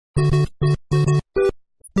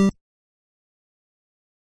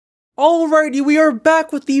Alrighty, we are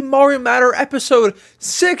back with the Mario Matter episode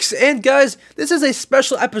 6, and guys, this is a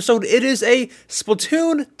special episode. It is a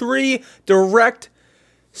Splatoon 3 Direct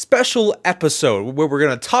special episode, where we're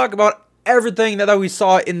going to talk about everything that we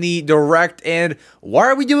saw in the Direct. And why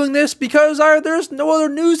are we doing this? Because there's no other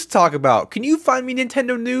news to talk about. Can you find me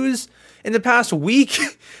Nintendo news in the past week?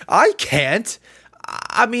 I can't.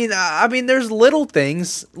 I mean, there's little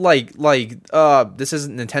things like this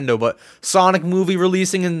isn't Nintendo, but Sonic movie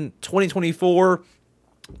releasing in 2024.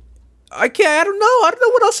 I don't know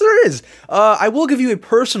what else there is. I will give you a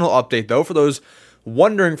personal update though, for those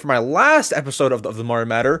wondering. For my last episode of the Mario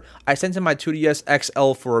Matter, I sent in my 2DS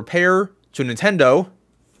XL for repair to Nintendo.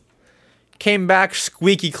 Came back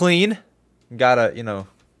squeaky clean. Gotta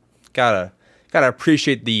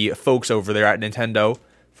appreciate the folks over there at Nintendo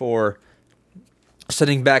for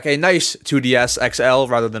sending back a nice 2DS XL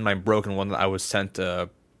rather than my broken one that I was sent a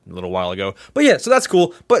little while ago. But yeah, so that's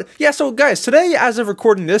cool. But yeah, so guys, today as of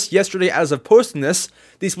recording this, yesterday as of posting this,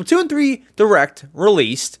 the Splatoon 3 Direct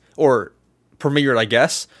released, or premiered, I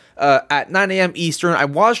guess, at 9 a.m. Eastern. I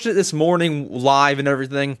watched it this morning live and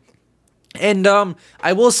everything. And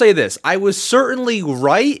I will say this, I was certainly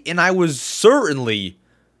right, and I was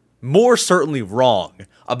more certainly wrong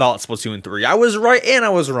about Splatoon 3. I was right and I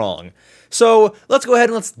was wrong. So let's go ahead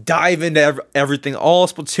and let's dive into everything, all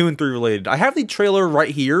Splatoon 3 related. I have the trailer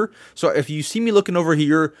right here. So if you see me looking over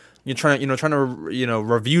here, you're trying to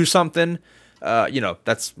review something,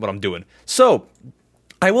 that's what I'm doing. So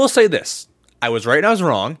I will say this. I was right and I was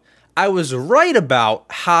wrong. I was right about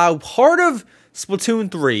how part of Splatoon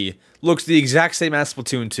 3 looks the exact same as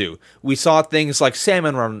Splatoon 2. We saw things like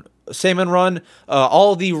Salmon Run,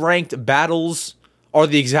 all the ranked battles are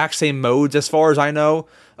the exact same modes as far as I know.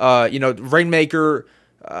 Rainmaker,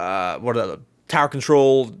 Tower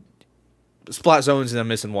Control, Splat Zones, and I'm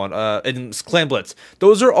missing one, and Clan Blitz.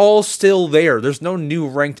 Those are all still there. There's no new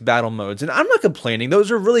ranked battle modes, and I'm not complaining. Those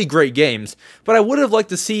are really great games, but I would have liked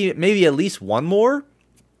to see maybe at least one more.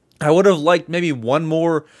 I would have liked maybe one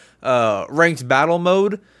more ranked battle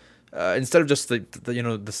mode instead of just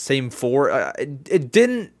the same four. It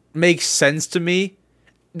didn't make sense to me.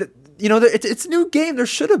 It's a new game. There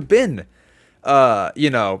should have been one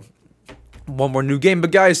more new game.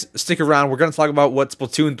 But guys, stick around. We're going to talk about what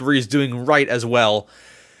Splatoon 3 is doing right as well.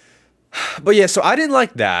 But yeah, so I didn't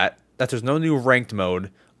like that there's no new ranked mode.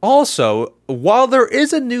 Also, while there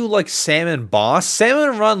is a new salmon boss,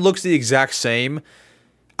 Salmon Run looks the exact same.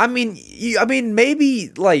 I mean,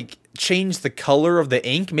 maybe change the color of the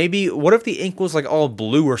ink. Maybe what if the ink was all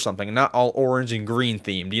blue or something, not all orange and green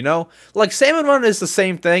themed, Salmon Run is the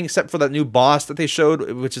same thing except for that new boss that they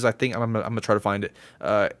showed, which is, I think, I'm gonna try to find it,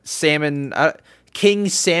 King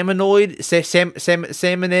Salmonoid,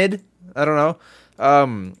 Salmonid, I don't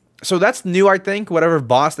know. So that's new, I think, whatever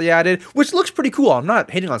boss they added, which looks pretty cool. I'm not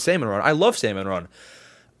hating on Salmon Run. I love Salmon Run.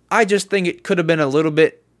 I just think it could have been a little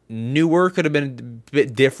bit newer, could have been a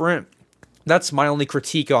bit different. That's my only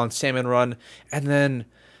critique on Salmon Run. And then,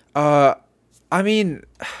 apart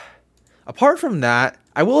from that,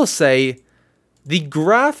 I will say the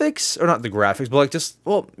graphics, or not the graphics, but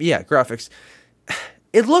graphics.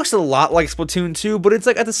 It looks a lot like Splatoon 2, but it's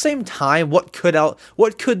at the same time, what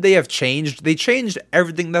could they have changed? They changed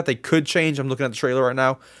everything that they could change. I'm looking at the trailer right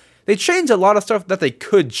now. They changed a lot of stuff that they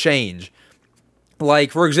could change.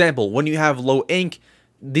 For example, when you have low ink,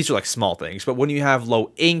 these are small things, but when you have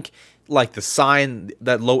low ink, the sign,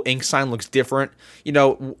 that low ink sign looks different.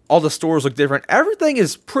 All the stores look different. Everything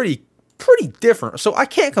is pretty different. So I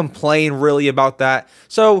can't complain really about that.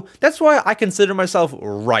 So that's why I consider myself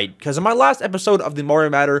right. Because in my last episode of the Mario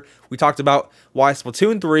Matter, we talked about why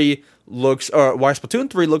Splatoon 3 looks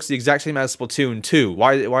the exact same as Splatoon 2.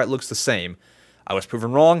 Why it looks the same. I was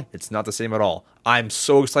proven wrong. It's not the same at all. I'm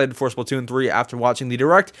so excited for Splatoon 3 after watching the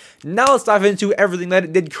Direct. Now let's dive into everything that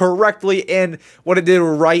it did correctly and what it did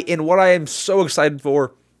right and what I am so excited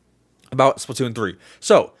for about Splatoon 3.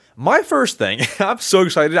 So, my first thing, I'm so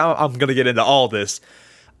excited. I'm going to get into all this.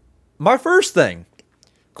 My first thing,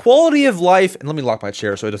 quality of life, and let me lock my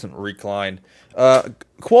chair so it doesn't recline.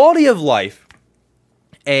 Quality of life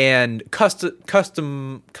and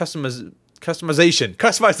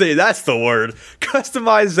customization, that's the word.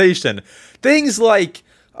 Customization. Things like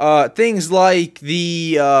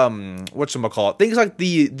the whatchamacallit, things like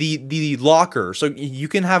the locker. So you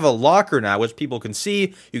can have a locker now, which people can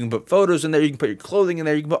see. You can put photos in there. You can put your clothing in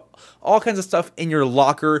there. You can put all kinds of stuff in your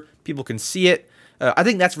locker. People can see it. I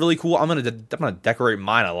think that's really cool. I'm gonna decorate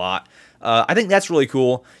mine a lot. I think that's really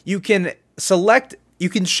cool. You can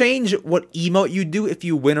change what emote you do if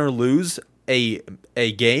you win or lose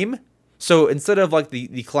a game. So instead of like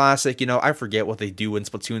the classic, I forget what they do in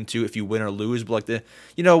Splatoon 2 if you win or lose, but like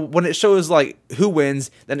when it shows like who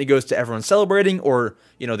wins, then it goes to everyone celebrating, or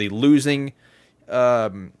the losing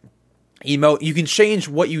emote. You can change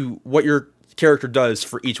what your character does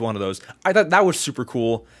for each one of those. I thought that was super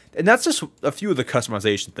cool, and that's just a few of the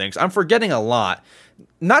customization things. I'm forgetting a lot,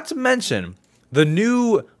 not to mention the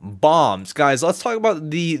new bombs. Guys, let's talk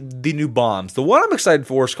about the new bombs. The one I'm excited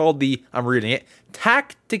for is called I'm reading it,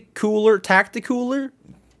 Tacticooler.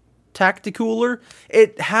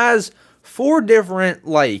 It has 4 different,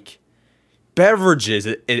 like, beverages,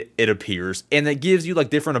 it appears, and it gives you, like,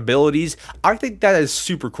 different abilities. I think that is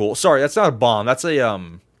super cool. Sorry, that's not a bomb. That's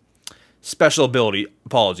a, special ability.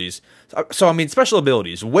 Apologies. So, I mean, special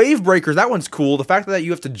abilities. Wave Breakers, that one's cool. The fact that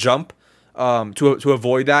you have to jump to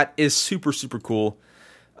avoid that is super, super cool.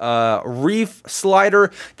 Reef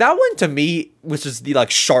Slider, that one to me, which is the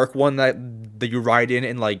like shark one that you ride in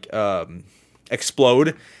and like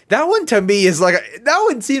explode. That one to me is like, that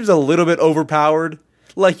one seems a little bit overpowered.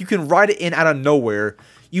 Like, you can ride it in out of nowhere.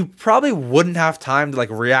 You probably wouldn't have time to like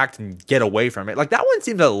react and get away from it. Like, that one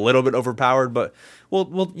seems a little bit overpowered, but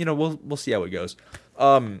we'll see how it goes.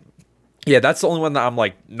 Yeah, that's the only one that I'm,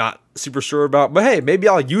 like, not super sure about. But, hey, maybe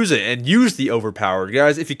I'll use it and use the overpowered.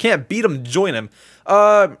 Guys, if you can't beat them, join them.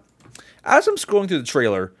 As I'm scrolling through the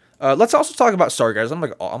trailer, let's also talk about... Sorry, guys, I'm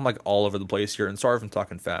all over the place here. And sorry if I'm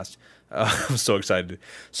talking fast. I'm so excited.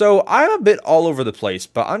 So, I'm a bit all over the place.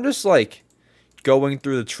 But I'm just, like, going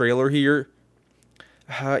through the trailer here.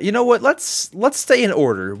 You know what? Let's stay in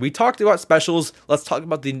order. We talked about specials. Let's talk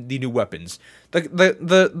about the new weapons.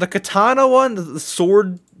 The katana one, the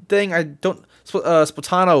sword thing.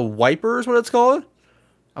 Splatana Wiper is what it's called.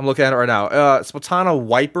 I'm looking at it right now. Splatana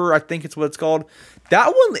Wiper, I think it's what it's called. That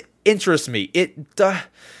one interests me.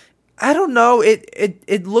 I don't know.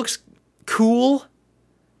 It looks cool.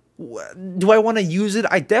 Do I want to use it?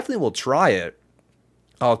 I definitely will try it.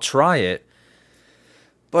 I'll try it.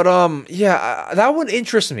 But, yeah, that one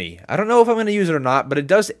interests me. I don't know if I'm going to use it or not, but it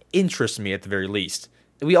does interest me at the very least.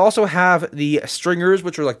 We also have the stringers,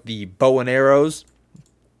 which are like the bow and arrows.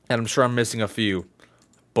 And I'm sure I'm missing a few.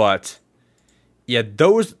 But, yeah,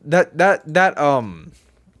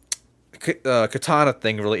 katana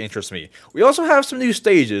thing really interests me. We also have some new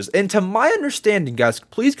stages. And to my understanding, guys,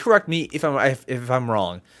 please correct me if I'm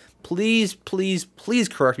wrong. Please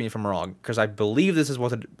correct me if I'm wrong. Because I believe this is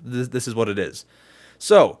what it is.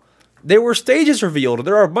 So, there were stages revealed.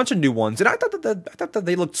 There are a bunch of new ones, and I thought that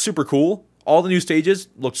they looked super cool. All the new stages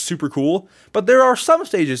looked super cool, but there are some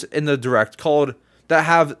stages in the Direct that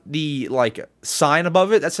have the like sign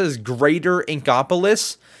above it that says Greater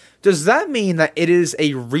Inkopolis. Does that mean that it is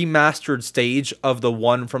a remastered stage of the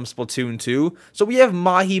one from Splatoon 2? So we have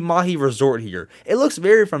Mahi Mahi Resort here. It looks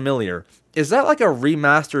very familiar. Is that like a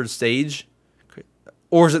remastered stage,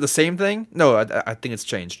 or is it the same thing? No, I think it's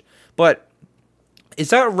changed, but.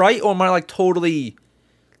 Is that right, or am I like totally,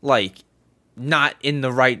 like, not in the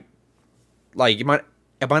right, like, am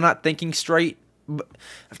I not thinking straight? But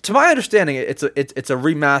to my understanding, it's a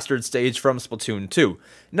remastered stage from Splatoon 2.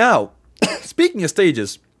 Now, speaking of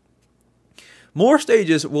stages, more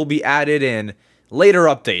stages will be added in later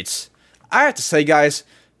updates. I have to say, guys,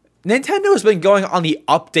 Nintendo has been going on the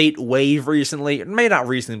update wave recently. Maybe not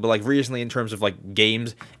recently, but like recently in terms of like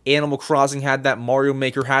games. Animal Crossing had that, Mario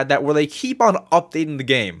Maker had that, where they keep on updating the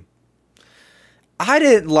game. I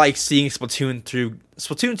didn't like seeing Splatoon 2.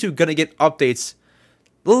 Splatoon 2 gonna get updates,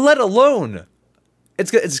 let alone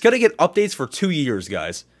it's gonna get updates for 2 years,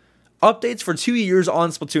 guys. Updates for 2 years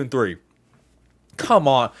on Splatoon 3. Come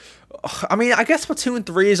on. I mean, I guess Splatoon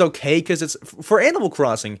 3 is okay because it's for Animal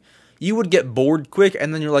Crossing. You would get bored quick,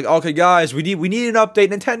 and then you're like, okay, guys, we need an update.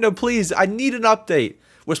 Nintendo, please, I need an update.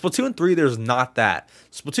 With Splatoon 3, there's not that.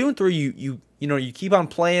 Splatoon 3, you keep on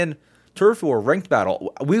playing Turf War, Ranked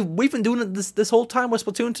Battle. We've been doing it this whole time with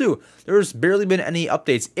Splatoon 2. There's barely been any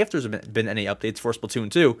updates, if there's been any updates for Splatoon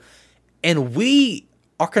 2. And we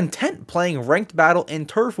are content playing Ranked Battle and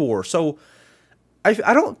Turf War. So, I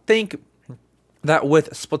don't think that with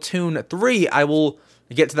Splatoon 3, I will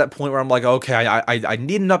get to that point where I'm like, okay, I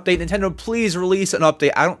need an update. Nintendo, please release an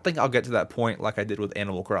update. I don't think I'll get to that point like I did with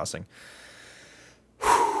Animal Crossing.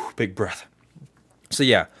 Whew, big breath. So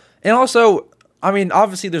yeah, and also, I mean,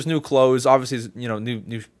 obviously there's new clothes, obviously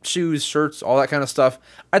new shoes, shirts, all that kind of stuff.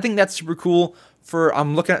 I think that's super cool.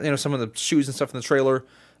 I'm looking at some of the shoes and stuff in the trailer.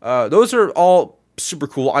 Those are all super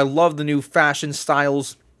cool. I love the new fashion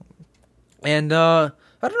styles, and I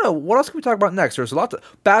don't know. What else can we talk about next? There's a lot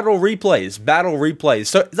of battle replays.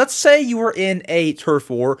 So let's say you were in a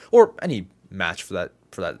turf war or any match for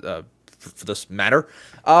this matter.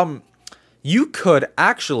 you could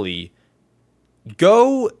actually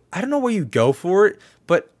go, I don't know where you go for it,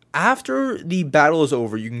 but after the battle is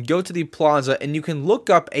over, you can go to the plaza and you can look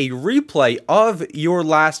up a replay of your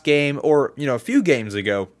last game or, a few games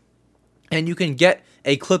ago, and you can get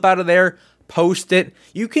a clip out of there, post it.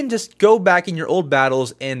 You can just go back in your old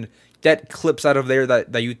battles and get clips out of there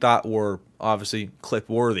that you thought were obviously clip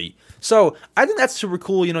worthy. So I think that's super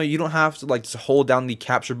cool. You don't have to just hold down the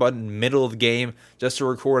capture button middle of the game just to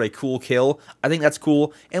record a cool kill. I think that's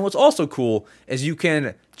cool. And what's also cool is you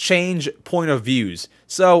can change point of views.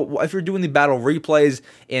 So if you're doing the battle replays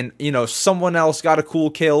and someone else got a cool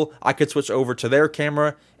kill, I could switch over to their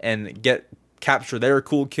camera and capture their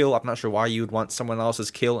cool kill. I'm not sure why you would want someone else's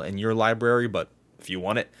kill in your library, but if you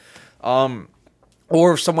want it.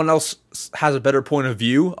 Or if someone else has a better point of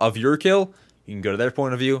view of your kill, you can go to their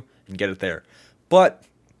point of view and get it there. But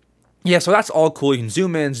yeah, so that's all cool. You can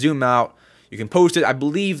zoom in, zoom out. You can post it. I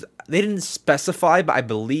believe they didn't specify, but I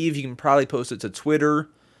believe you can probably post it to Twitter.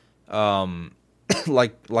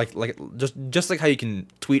 Like just like how you can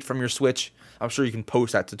tweet from your Switch. I'm sure you can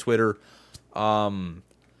post that to Twitter. And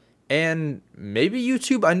maybe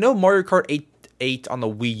YouTube. I know Mario Kart 8 on the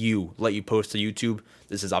Wii U let you post to YouTube.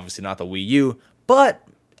 This is obviously not the Wii U, but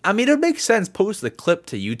I mean, it would make sense. Post the clip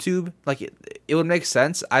to YouTube. It would make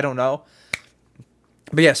sense. I don't know.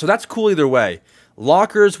 But yeah, so that's cool either way.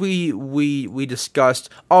 Lockers we discussed.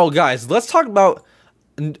 Oh, guys, let's talk about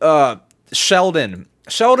Sheldon.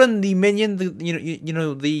 Sheldon, the minion,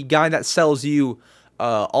 the guy that sells you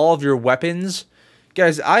all of your weapons.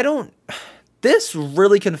 Guys, this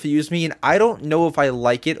really confused me, and I don't know if I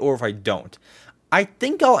like it or if I don't. I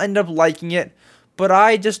think I'll end up liking it, but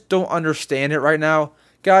I just don't understand it right now.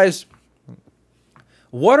 Guys,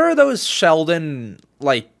 what are those Sheldon,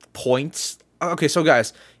 points? Okay, so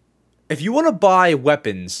guys, if you want to buy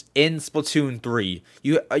weapons in Splatoon 3,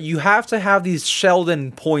 you have to have these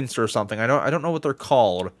Sheldon points or something. I don't know what they're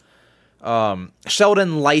called.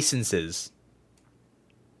 Sheldon licenses.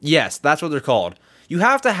 Yes, that's what they're called. You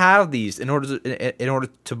have to have these in order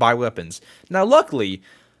to buy weapons. Now, luckily,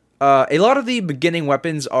 a lot of the beginning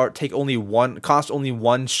weapons cost only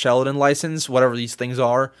one Sheldon license, whatever these things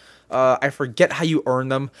are. I forget how you earn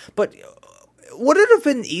them, but would it have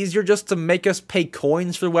been easier just to make us pay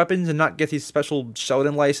coins for weapons and not get these special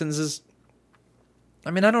Sheldon licenses?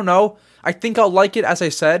 I mean, I don't know. I think I'll like it, as I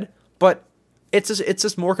said, but it's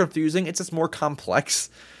just more confusing. It's just more complex.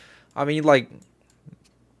 I mean,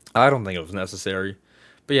 I don't think it was necessary.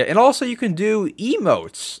 But yeah, and also you can do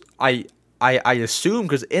emotes. I assume,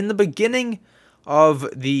 because in the beginning of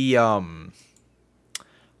the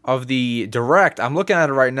direct, I'm looking at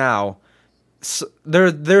it right now. So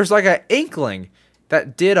there's an inkling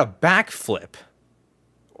that did a backflip.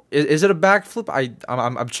 Is it a backflip?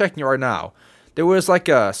 I'm checking it right now. There was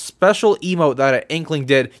a special emote that an inkling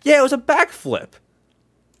did. Yeah, it was a backflip.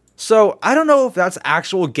 So I don't know if that's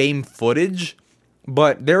actual game footage,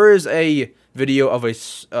 but there is a video of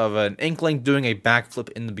an inkling doing a backflip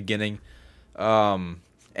in the beginning.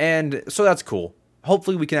 And so that's cool.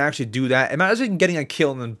 Hopefully we can actually do that. Imagine getting a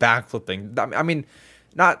kill and then backflipping. I mean,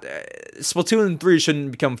 not Splatoon 3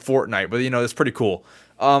 shouldn't become Fortnite, but it's pretty cool.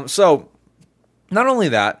 So not only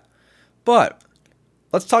that, but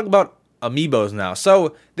let's talk about amiibos now.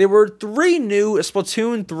 So there were 3 new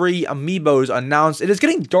Splatoon 3 amiibos announced. It is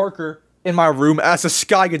getting darker in my room as the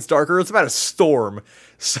sky gets darker. It's about a storm,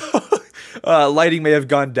 so lighting may have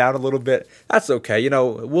gone down a little bit. That's okay. We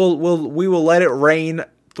will let it rain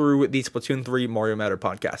through the Splatoon 3 Mario Matter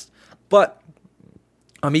podcast. But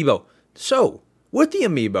amiibo. So with the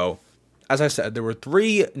amiibo, as I said, there were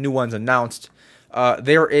 3 new ones announced. I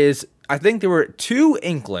think there were 2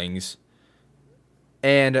 inklings,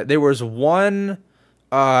 and there was one.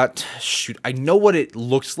 Shoot, I know what it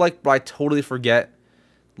looks like, but I totally forget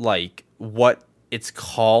what it's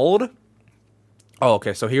called. Oh,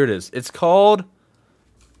 okay, so here it is. It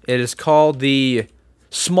is called the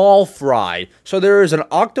Small Fry. So there is an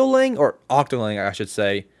Octoling, I should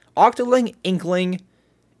say, Octoling, Inkling,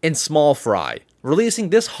 and Small Fry, releasing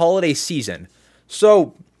this holiday season.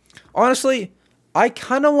 So, honestly, I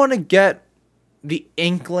kind of want to get the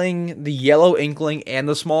Inkling, the yellow Inkling, and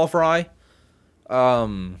the Small Fry.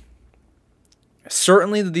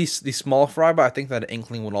 Certainly the Small Fry, but I think that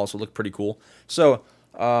Inkling would also look pretty cool. So,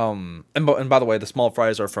 and by the way, the Small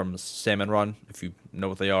Fries are from Salmon Run, if you know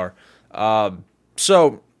what they are.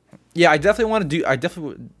 So, yeah, I definitely want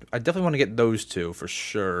to get those 2 for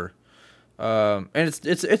sure. And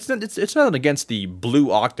it's nothing against the blue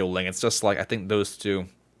Octoling. It's just I think those 2, I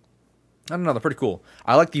don't know, they're pretty cool.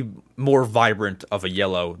 I like the more vibrant of a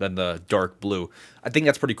yellow than the dark blue. I think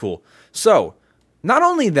that's pretty cool. So, not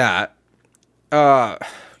only that,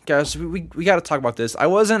 Guys, we got to talk about this. I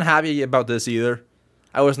wasn't happy about this either.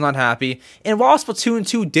 I was not happy. And while Splatoon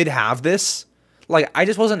 2 did have this, like, I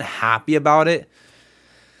just wasn't happy about it.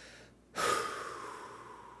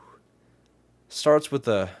 Starts with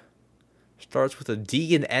a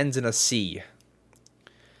D and ends in a C.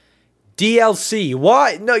 DLC.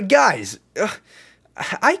 Why? No, guys.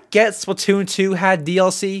 I get Splatoon 2 had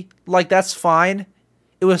DLC. Like, that's fine.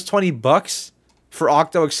 It was $20 for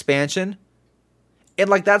Octo expansion. And,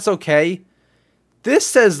 like, that's okay. This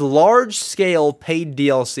says large-scale paid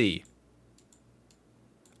DLC.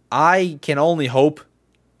 I can only hope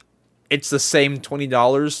it's the same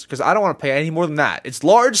 $20, because I don't want to pay any more than that. It's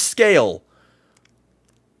large-scale.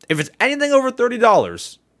 If it's anything over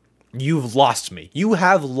 $30, you've lost me. You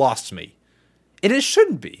have lost me. And it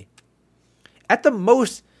shouldn't be. At the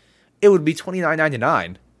most, it would be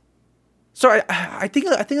 $29.99. So I think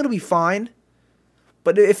it'll be fine.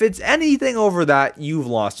 But if it's anything over that, you've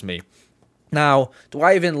lost me. Now, do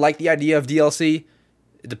I even like the idea of DLC?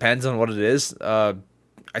 It depends on what it is. I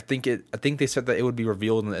think they said that it would be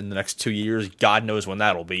revealed in the next 2 years. God knows when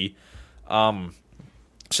that'll be. So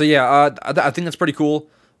yeah, I think that's pretty cool.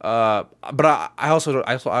 But I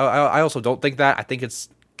also don't think that. I think it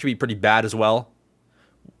could be pretty bad as well.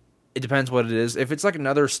 It depends what it is. If it's like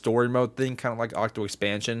another story mode thing, kind of like Octo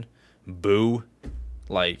Expansion, boo.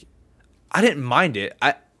 Like, I didn't mind it.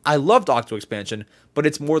 I loved Octo Expansion, but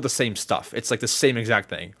it's more the same stuff. It's like the same exact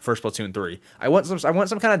thing for Splatoon 3. I want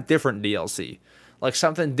some kind of different DLC. Like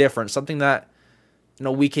something different, something that, you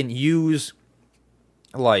know, we can use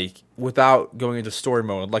like without going into story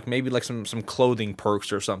mode. Like maybe like some clothing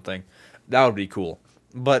perks or something. That would be cool.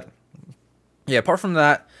 But yeah, apart from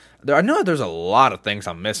that, I know there's a lot of things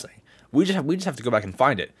I'm missing. We just have to go back and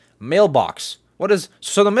find it. Mailbox.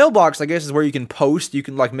 So the mailbox, I guess, is where you can post. You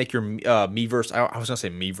can like make your Miiverse. I was gonna say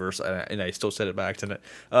Miiverse, and I still said it by accident.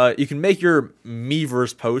 You can make your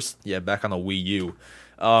Miiverse post. Yeah, back on the Wii U.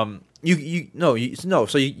 So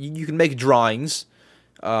you can make drawings.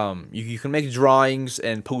 You can make drawings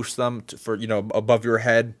and post them for above your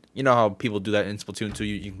head. You know how people do that in Splatoon 2.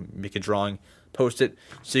 You can make a drawing, post it.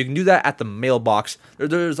 So you can do that at the mailbox.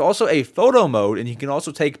 There's also a photo mode, and you can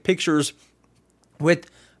also take pictures with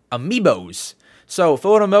amiibos. So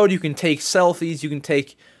photo mode, you can take selfies, you can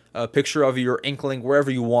take a picture of your Inkling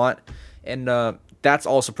wherever you want, and that's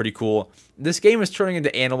also pretty cool. This game is turning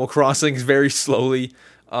into Animal Crossing very slowly.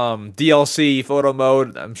 DLC, photo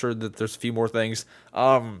mode, I'm sure that there's a few more things.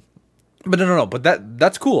 But no, but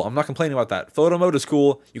that's cool. I'm not complaining about that. Photo mode is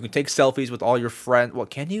cool. You can take selfies with all your friends. What,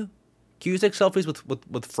 can you? Can you take selfies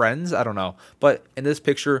with friends? I don't know. But in this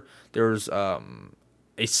picture, there's a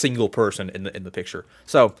single person in the picture.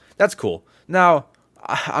 So that's cool. Now,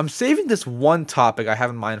 I'm saving this one topic I have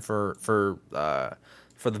in mind for the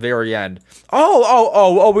very end.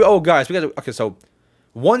 Oh, guys, we got to. Okay, so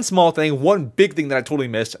one small thing, one big thing that I totally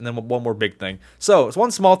missed, and then one more big thing. So it's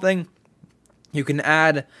one small thing. You can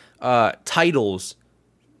add titles.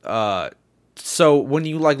 So when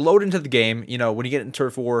you like load into the game, when you get into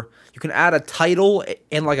Turf War, you can add a title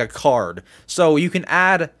and like a card. So you can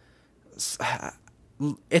add.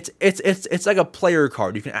 It's like a player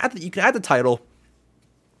card. You can add the title,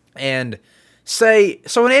 and say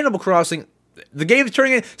so in Animal Crossing, the game is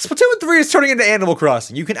turning in Splatoon 3 is turning into Animal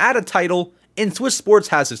Crossing. You can add a title, and Swiss Sports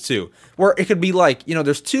has this too, where it could be like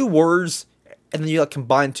there's two words, and then you like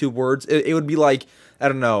combine two words. It would be like, I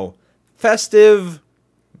don't know, festive.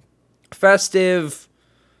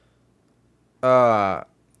 I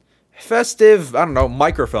don't know,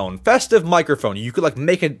 microphone. Festive microphone. You could like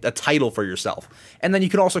make a title for yourself, and then you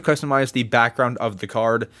can also customize the background of the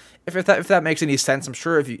card. If that makes any sense, I'm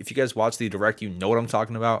sure if you guys watch the direct, you know what I'm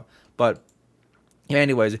talking about. But yeah,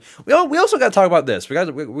 anyways, we also got to talk about this. We got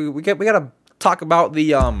to talk about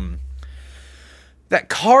the that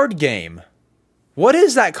card game. What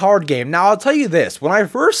is that card game? Now I'll tell you this: when I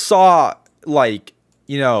first saw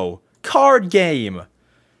card game.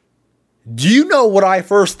 Do you know what I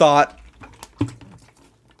first thought?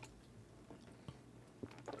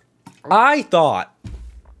 I thought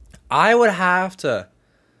I would have to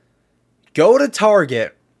go to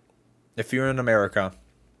Target, if you're in America,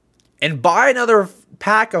 and buy another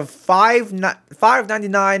pack of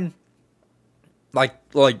 $5.99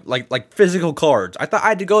 like physical cards. I thought I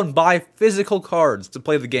had to go and buy physical cards to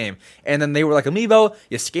play the game. And then they were like Amiibo,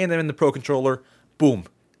 you scan them in the Pro Controller, boom,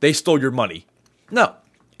 they stole your money. No.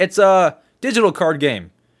 It's a digital card game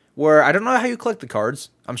where I don't know how you collect the cards.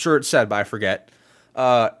 I'm sure it's said, but I forget.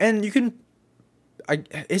 And you can...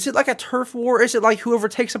 is it like a turf war? Is it like whoever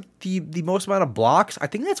takes up the most amount of blocks? I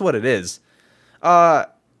think that's what it is.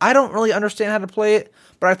 I don't really understand how to play it,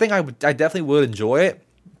 but I think I definitely would enjoy it.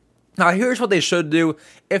 Now, here's what they should do.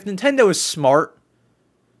 If Nintendo is smart,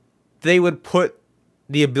 they would put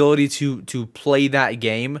the ability to play that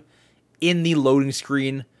game in the loading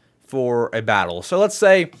screen for a battle. So let's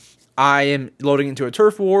say I am loading into a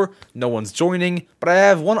turf war, no one's joining, but I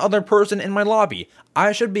have one other person in my lobby.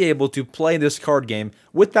 I should be able to play this card game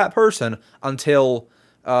with that person until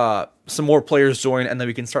some more players join, and then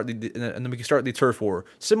we can start the turf war.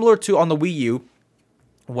 Similar to on the Wii U,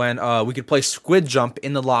 when we could play Squid Jump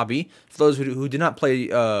in the lobby. For those who did not play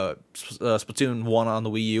Splatoon 1 on the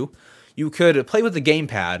Wii U, you could play with the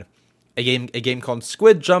gamepad. A game called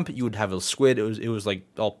Squid Jump. You would have a squid. It was like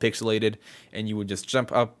all pixelated, and you would just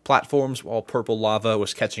jump up platforms while purple lava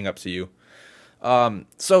was catching up to you.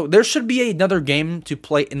 So there should be another game to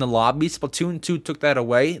play in the lobby. Splatoon 2 took that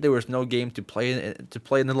away. There was no game to play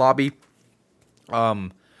in the lobby.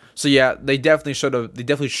 So yeah, they definitely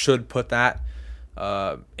should put that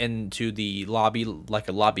into the lobby, like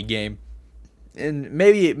a lobby game. And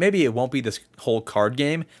maybe it won't be this whole card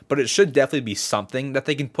game, but it should definitely be something that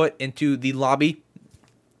they can put into the lobby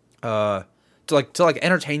to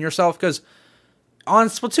entertain yourself. Because on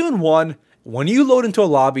Splatoon 1, when you load into a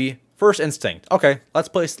lobby, first instinct, okay, let's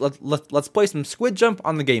play some Squid Jump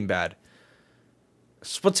on the gamepad.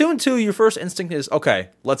 Splatoon 2, your first instinct is,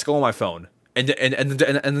 okay, let's go on my phone, and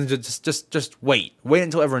then just wait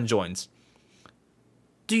until everyone joins.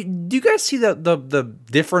 Do you guys see the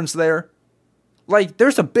difference there? Like,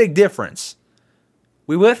 there's a big difference.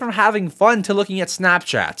 We went from having fun to looking at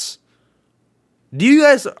Snapchats. Are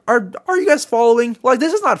you guys following? Like,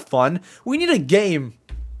 this is not fun. We need a game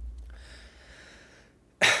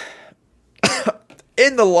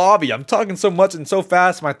in the lobby. I'm talking so much and so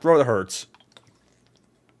fast, my throat hurts.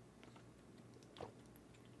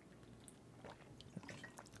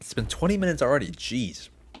 It's been 20 minutes already. Jeez.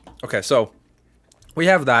 Okay, so we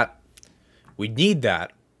have that. We need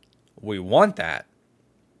that. We want that,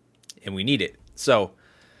 and we need it. So,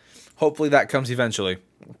 hopefully that comes eventually.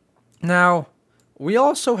 Now, we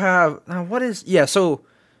also have... so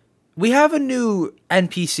we have a new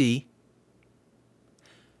NPC.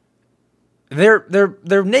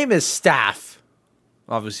 Their name is Staff.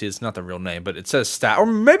 Obviously, it's not the real name, but it says Staff. Or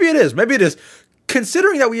maybe it is. Maybe it is.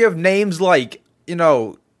 Considering that we have names like,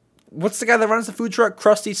 what's the guy that runs the food truck?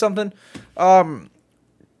 Krusty something?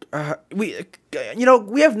 We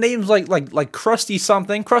have names like Krusty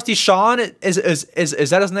something. Krusty Sean is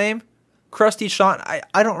that his name? Krusty Sean.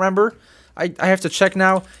 I don't remember. I have to check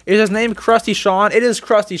now. Is his name Krusty Sean? It is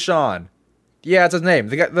Krusty Sean. Yeah, it's his name.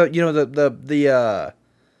 The guy,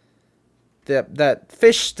 that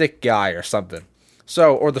fish stick guy or something.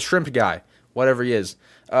 So, or the shrimp guy, whatever he is.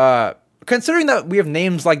 Considering that we have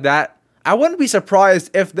names like that, I wouldn't be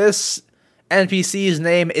surprised if this NPC's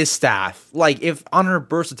name is Staff. Like, if on her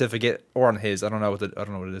birth certificate, or on his, I don't know what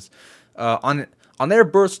it is. On their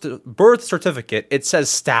birth certificate, it says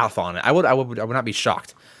Staff on it. I would not be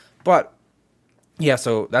shocked. But yeah,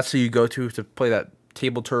 so that's who you go to play that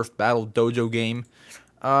table turf battle dojo game.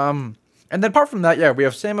 And then apart from that, yeah, we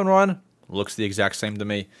have Salmon Run. Looks the exact same to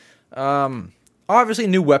me. Obviously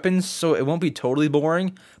new weapons, so it won't be totally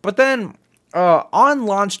boring. But then on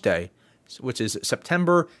launch day, which is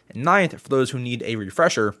September 9th, for those who need a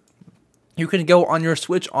refresher, you can go on your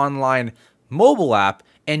Switch Online mobile app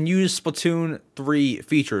and use Splatoon 3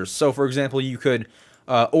 features. So, for example, you could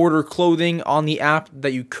order clothing on the app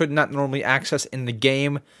that you could not normally access in the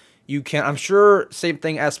game. You can, I'm sure, same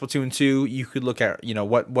thing as Splatoon 2, you could look at,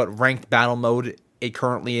 what ranked battle mode it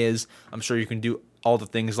currently is. I'm sure you can do all the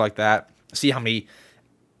things like that. See how many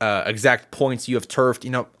exact points you have turfed,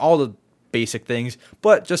 all the basic things,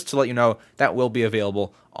 but just to let you know, that will be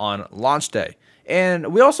available on launch day.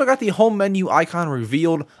 And we also got the home menu icon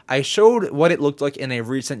revealed. I showed what it looked like in a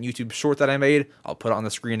recent YouTube short that I made. I'll put it on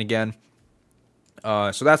the screen again.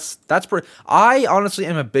 So that's pretty. I honestly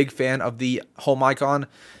am a big fan of the home icon.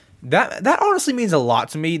 That honestly means a lot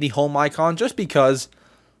to me, the home icon, just because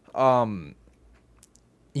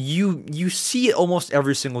you see it almost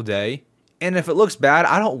every single day, and if it looks bad,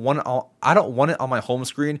 I don't want it on my home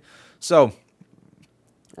screen. So,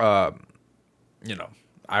 I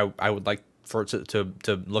would like for it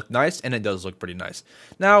to look nice, and it does look pretty nice.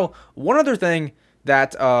 Now, one other thing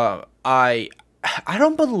that I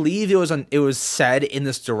don't believe it was said in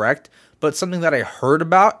this direct, but something that I heard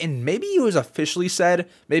about, and maybe it was officially said,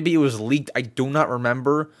 maybe it was leaked, I do not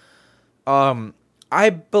remember. I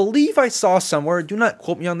believe I saw somewhere, do not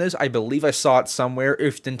quote me on this, I believe I saw it somewhere.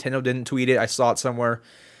 If Nintendo didn't tweet it, I saw it somewhere.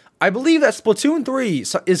 I believe that Splatoon 3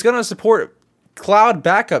 is going to support cloud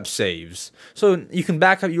backup saves. So you can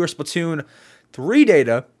back up your Splatoon 3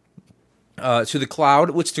 data to the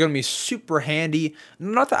cloud, which is going to be super handy.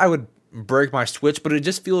 Not that I would break my Switch, but it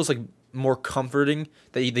just feels like more comforting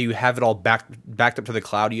that you have it all backed up to the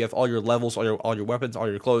cloud. You have all your levels, all your weapons, all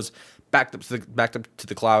your clothes backed up to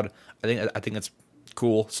the cloud. I think that's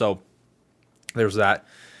cool. So there's that.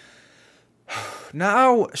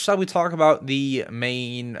 Now, shall we talk about the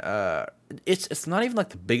main? It's not even like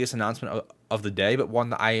the biggest announcement of the day, but one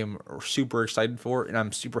that I am super excited for, and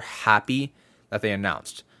I'm super happy that they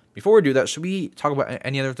announced. Before we do that, should we talk about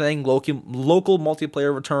any other thing? Local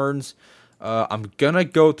multiplayer returns. I'm gonna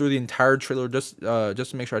go through the entire trailer just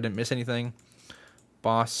to make sure I didn't miss anything.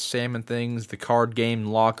 Boss salmon things, the card game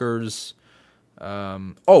lockers.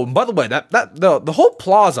 Oh, by the way, the whole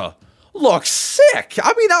plaza looks sick.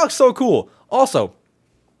 I mean, that looks so cool. Also,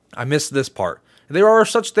 I missed this part. There are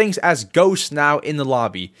such things as ghosts now in the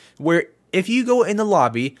lobby, where if you go in the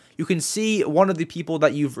lobby, you can see one of the people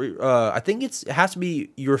that you've, I think it has to be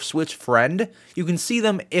your Switch friend. You can see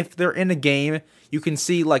them if they're in a game. You can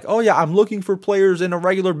see like, oh yeah, I'm looking for players in a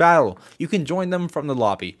regular battle. You can join them from the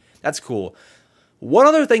lobby. That's cool. One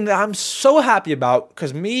other thing that I'm so happy about,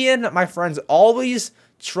 because me and my friends always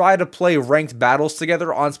try to play ranked battles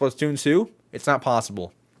together on Splatoon 2. It's not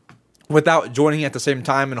possible without joining at the same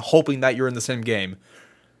time and hoping that you're in the same game.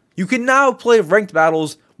 You can now play ranked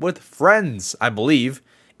battles with friends, I believe.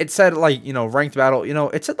 It said like, ranked battle,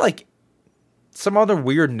 it said like some other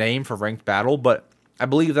weird name for ranked battle, but I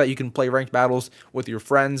believe that you can play ranked battles with your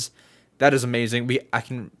friends. That is amazing. I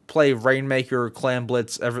can play Rainmaker, Clan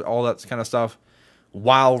Blitz, all that kind of stuff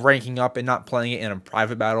while ranking up and not playing it in a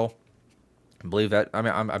private battle. I believe that.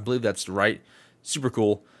 I believe that's right. Super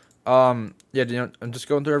cool. I'm just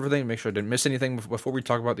going through everything to make sure I didn't miss anything before we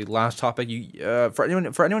talk about the last topic. For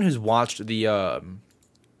anyone who's watched the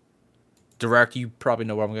direct, you probably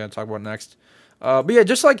know what I'm going to talk about next. But yeah,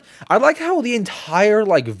 just like I like how the entire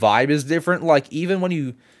like vibe is different. Like even when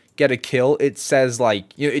you get a kill, it says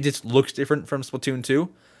like it just looks different from Splatoon 2.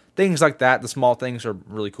 Things like that, the small things are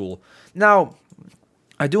really cool. Now,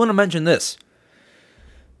 I do want to mention this.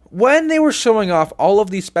 When they were showing off all of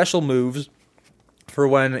these special moves for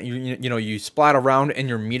when you splat around and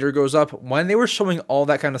your meter goes up, when they were showing all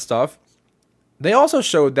that kind of stuff, they also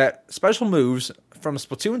showed that special moves from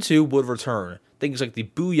Splatoon 2 would return. Things like the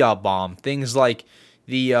Booyah Bomb, things like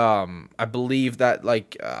the I believe that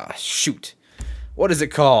like what is it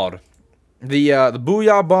called? The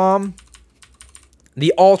Booyah Bomb,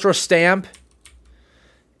 the Ultra Stamp,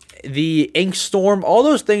 the Ink Storm, all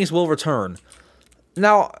those things will return.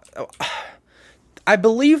 Now, I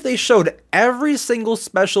believe they showed every single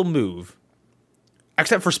special move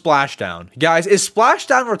except for Splashdown. Guys, is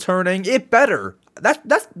Splashdown returning? It better.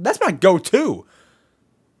 That's my go-to.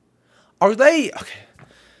 Are they? Okay.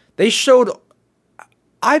 They showed,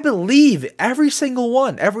 I believe, every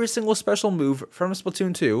single special move from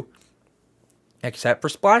Splatoon 2 except for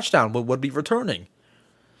Splashdown would be returning.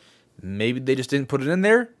 Maybe they just didn't put it in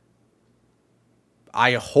there.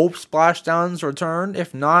 I hope Splashdown's return.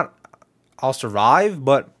 If not, I'll survive,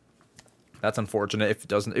 but that's unfortunate if it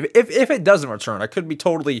doesn't. If it doesn't return, I could be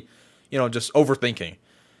totally, just overthinking.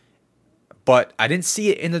 But I didn't see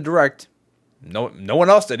it in the direct. No one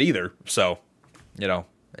else did either. So, it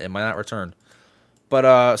might not return.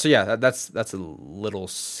 But so yeah, that's a little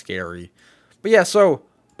scary. But yeah, so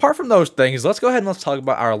apart from those things, let's go ahead and let's talk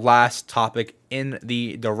about our last topic in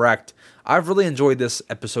the direct. I've really enjoyed this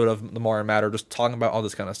episode of the Mario Matter, just talking about all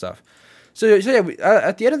this kind of stuff. So yeah,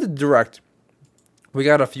 at the end of the direct, we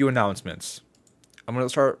got a few announcements. I'm gonna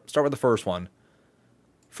start with the first one.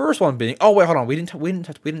 First one being, oh wait, hold on, we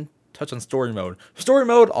didn't touch on story mode. Story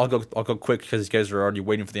mode, I'll go quick because you guys are already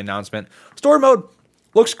waiting for the announcement. Story mode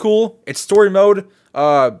looks cool. It's story mode.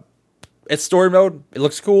 It's story mode. It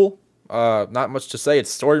looks cool. Not much to say.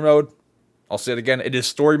 It's story mode. I'll say it again. It is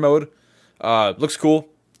story mode. Looks cool.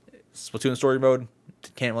 Splatoon story mode.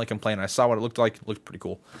 Can't really complain. I saw what it looked like. It looked pretty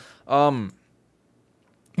cool.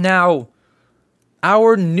 Now,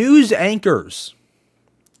 our news anchors.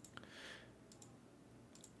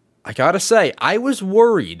 I gotta say, I was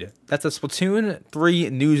worried that the Splatoon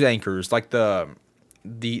 3 news anchors, like the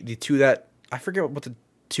two that, I forget what the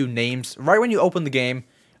two names, right when you open the game,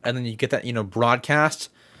 and then you get that, broadcast,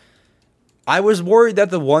 I was worried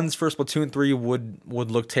that the ones for Splatoon 3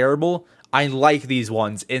 would look terrible. I like these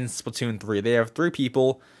ones in Splatoon 3. They have 3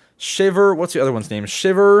 people. Shiver, what's the other one's name?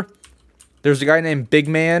 Shiver, there's a guy named Big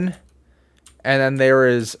Man, and then there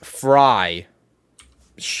is Fry.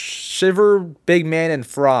 Shiver, Big Man, and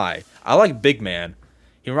Fry. I like Big Man.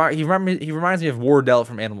 He reminds me of Wardell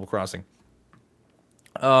from Animal Crossing.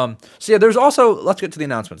 So yeah, there's also, let's get to the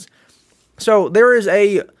announcements. So there is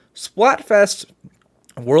a Splatfest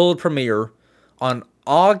world premiere on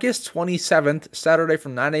August 27th, Saturday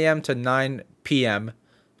from 9 a.m. to 9 p.m.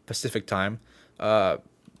 Pacific time. Oh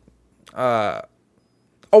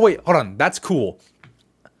wait, hold on. That's cool.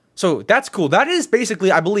 So that's cool. That is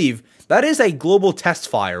basically, I believe, that is a global test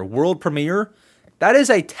fire. World premiere. That is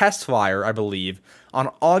a test fire, I believe, on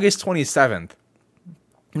August 27th.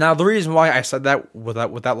 Now, the reason why I said that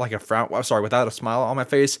without like a frown, without a smile on my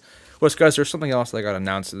face, was because there's something else that got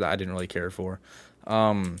announced that I didn't really care for.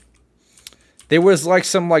 There was like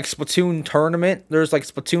some like Splatoon tournament. There's like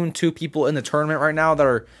Splatoon 2 people in the tournament right now that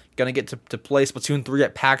are gonna get to play Splatoon 3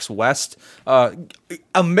 at PAX West.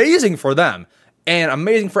 Amazing for them, and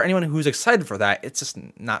amazing for anyone who's excited for that. It's just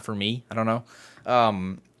not for me. I don't know.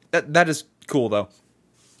 That is cool though.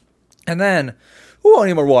 And then, I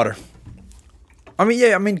need more water. I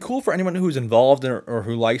mean, cool for anyone who's involved or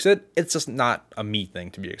who likes it. It's just not a me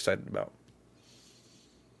thing to be excited about.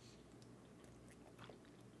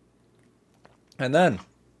 And then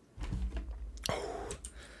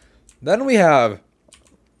we have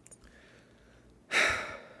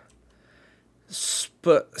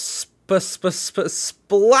Splatfest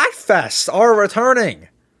are returning.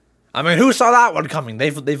 I mean, who saw that one coming?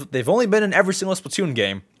 They've only been in every single Splatoon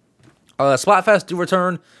game. Splatfest do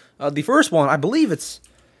return. The first one, I believe it's...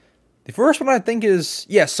 The first one I think is...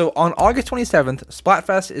 Yes, so on August 27th,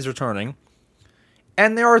 Splatfest is returning.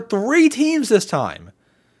 And there are 3 teams this time.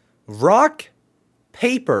 Rock,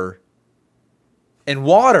 paper, and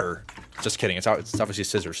water. Just kidding, it's obviously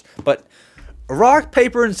scissors. But rock,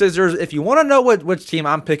 paper, and scissors. If you want to know which team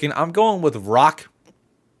I'm picking, I'm going with rock.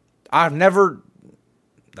 I've never...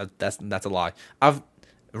 That's a lie. I've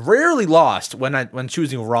rarely lost when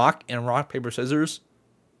choosing rock and rock, paper, scissors.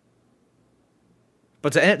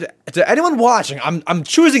 But to anyone watching, I'm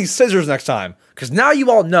choosing scissors next time because now you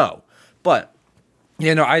all know. But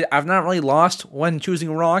I've not really lost when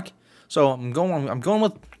choosing rock, so I'm going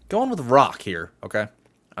with rock here. Okay,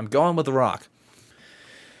 I'm going with the rock.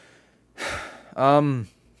 So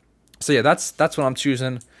yeah, that's what I'm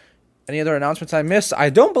choosing. Any other announcements I missed? I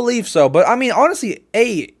don't believe so. But I mean, honestly,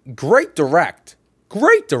 a great direct,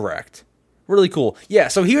 really cool. Yeah.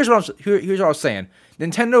 So here's what I was saying: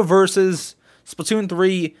 Nintendo versus Splatoon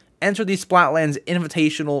 3 enter the Splatlands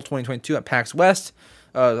Invitational 2022 at PAX West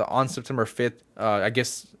on September 5th. I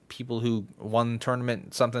guess people who won the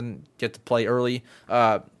tournament something get to play early.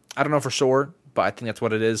 I don't know for sure, but I think that's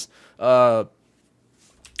what it is. And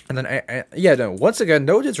then, once again,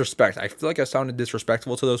 no disrespect. I feel like I sounded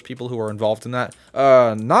disrespectful to those people who are involved in that.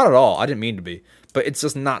 Not at all. I didn't mean to be. But it's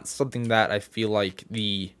just not something that I feel like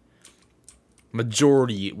the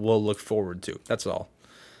majority will look forward to. That's all.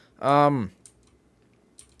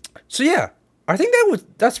 So yeah, I think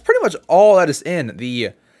that's pretty much all that is in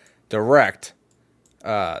the direct.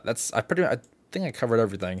 I think I covered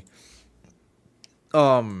everything.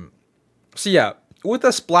 So yeah, with the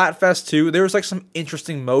Splatfest 2, there's like some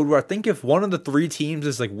interesting mode where I think if one of the 3 teams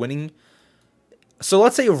is like winning, so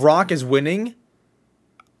let's say Rock is winning.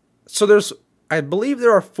 So I believe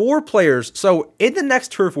there are 4 players. So in the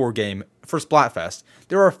next Turf War game for Splatfest,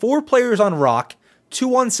 there are 4 players on Rock,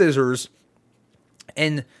 2 on scissors,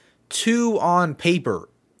 and 2 on paper.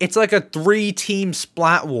 It's like a 3-team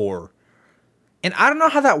Splat War. And I don't know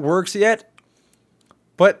how that works yet,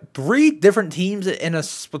 but 3 different teams in a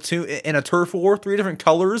Splatoon, in a Turf War, 3 different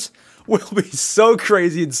colors, will be so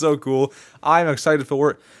crazy and so cool. I'm excited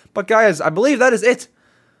for it. But guys, I believe that is it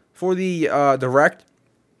for the Direct.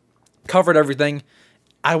 Covered everything.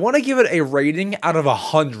 I want to give it a rating out of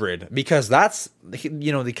 100 because that's,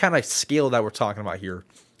 the kind of scale that we're talking about here.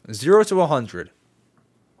 0 to 100.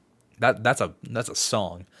 That's a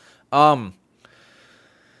song.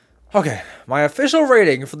 Okay, my official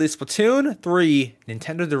rating for the Splatoon 3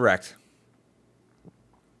 Nintendo Direct.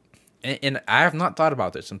 And I have not thought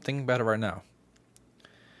about this. I'm thinking about it right now.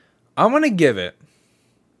 I'm going to give it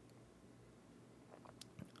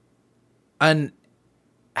an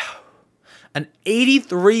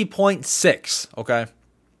 83.6, okay?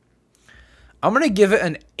 I'm going to give it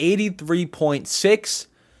an 83.6.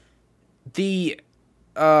 The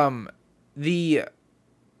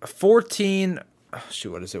 14,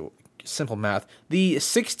 what is it? Simple math. The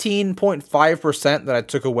 16.5% that I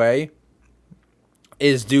took away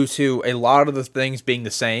is due to a lot of the things being the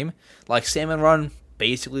same. Like Salmon Run,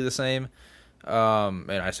 basically the same.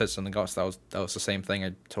 And I said something else that was the same thing.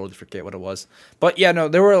 I totally forget what it was. But yeah, no,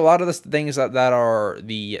 there were a lot of the things that are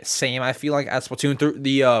the same, I feel like, as Splatoon 3,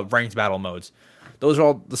 the ranked battle modes. Those are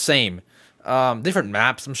all the same. Different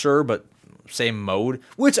maps, I'm sure, but same mode.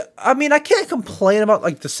 Which, I mean, I can't complain about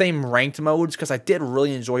like the same ranked modes because I did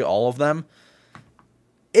really enjoy all of them.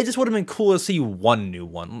 it just would have been cool to see one new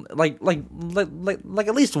one, like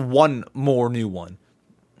at least one more new one.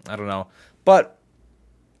 I don't know, but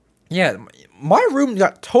yeah, my room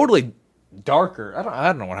got totally darker. I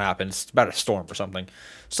don't know what happened. It's about a storm or something.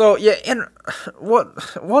 So yeah, and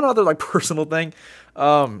one other like personal thing,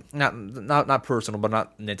 not personal, but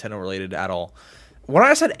not Nintendo related at all. When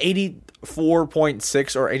I said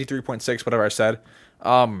 84.6 or 83.6, whatever I said,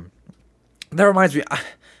 that reminds me,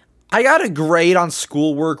 I got a grade on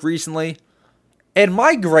schoolwork recently, and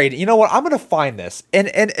my grade, you know what? I'm gonna find this,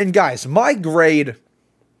 and guys, my grade,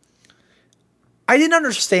 I didn't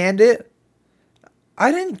understand it.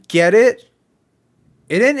 I didn't get it.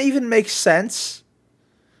 It didn't even make sense.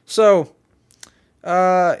 So,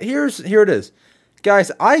 here it is.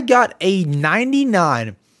 Guys, I got a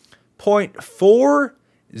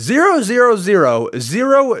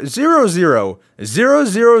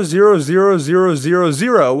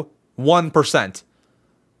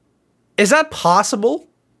Is that possible?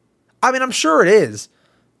 I mean, I'm sure it is.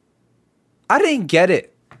 I didn't get it.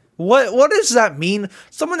 What does that mean?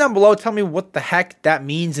 Someone down below tell me what the heck that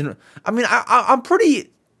means. And I mean, I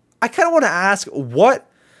kind of want to ask what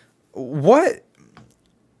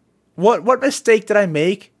mistake did I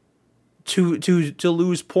make to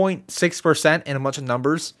lose 0.6% in a bunch of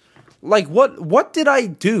numbers? Like what did I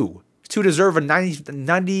do to deserve a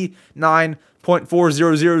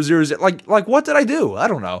 99.40000? Like what did I do? I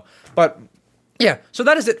don't know. But yeah, so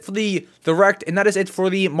that is it for the Direct, and that is it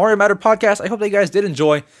for the Mario Matter podcast. I hope that you guys did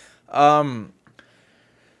enjoy. I'm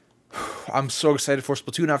so excited for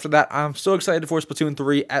Splatoon after that. I'm so excited for Splatoon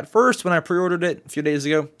 3. At first, when I pre-ordered it a few days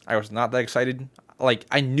ago, I was not that excited. Like,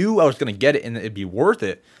 I knew I was going to get it and it'd be worth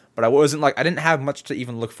it, but I didn't have much to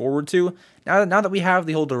even look forward to. Now that we have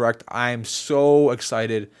the whole Direct, I'm so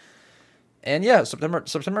excited. And yeah, September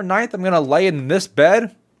 9th, I'm going to lay in this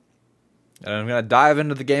bed, and I'm going to dive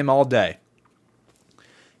into the game all day.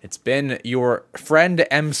 It's been your friend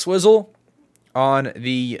M Swizzle on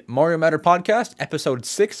the Mario Matter podcast, episode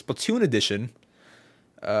 6, Splatoon edition.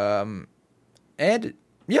 And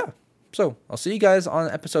yeah, so I'll see you guys on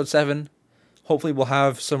episode 7. Hopefully we'll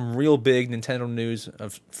have some real big Nintendo news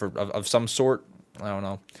of some sort. I don't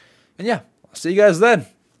know. And yeah, I'll see you guys then.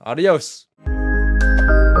 Adios.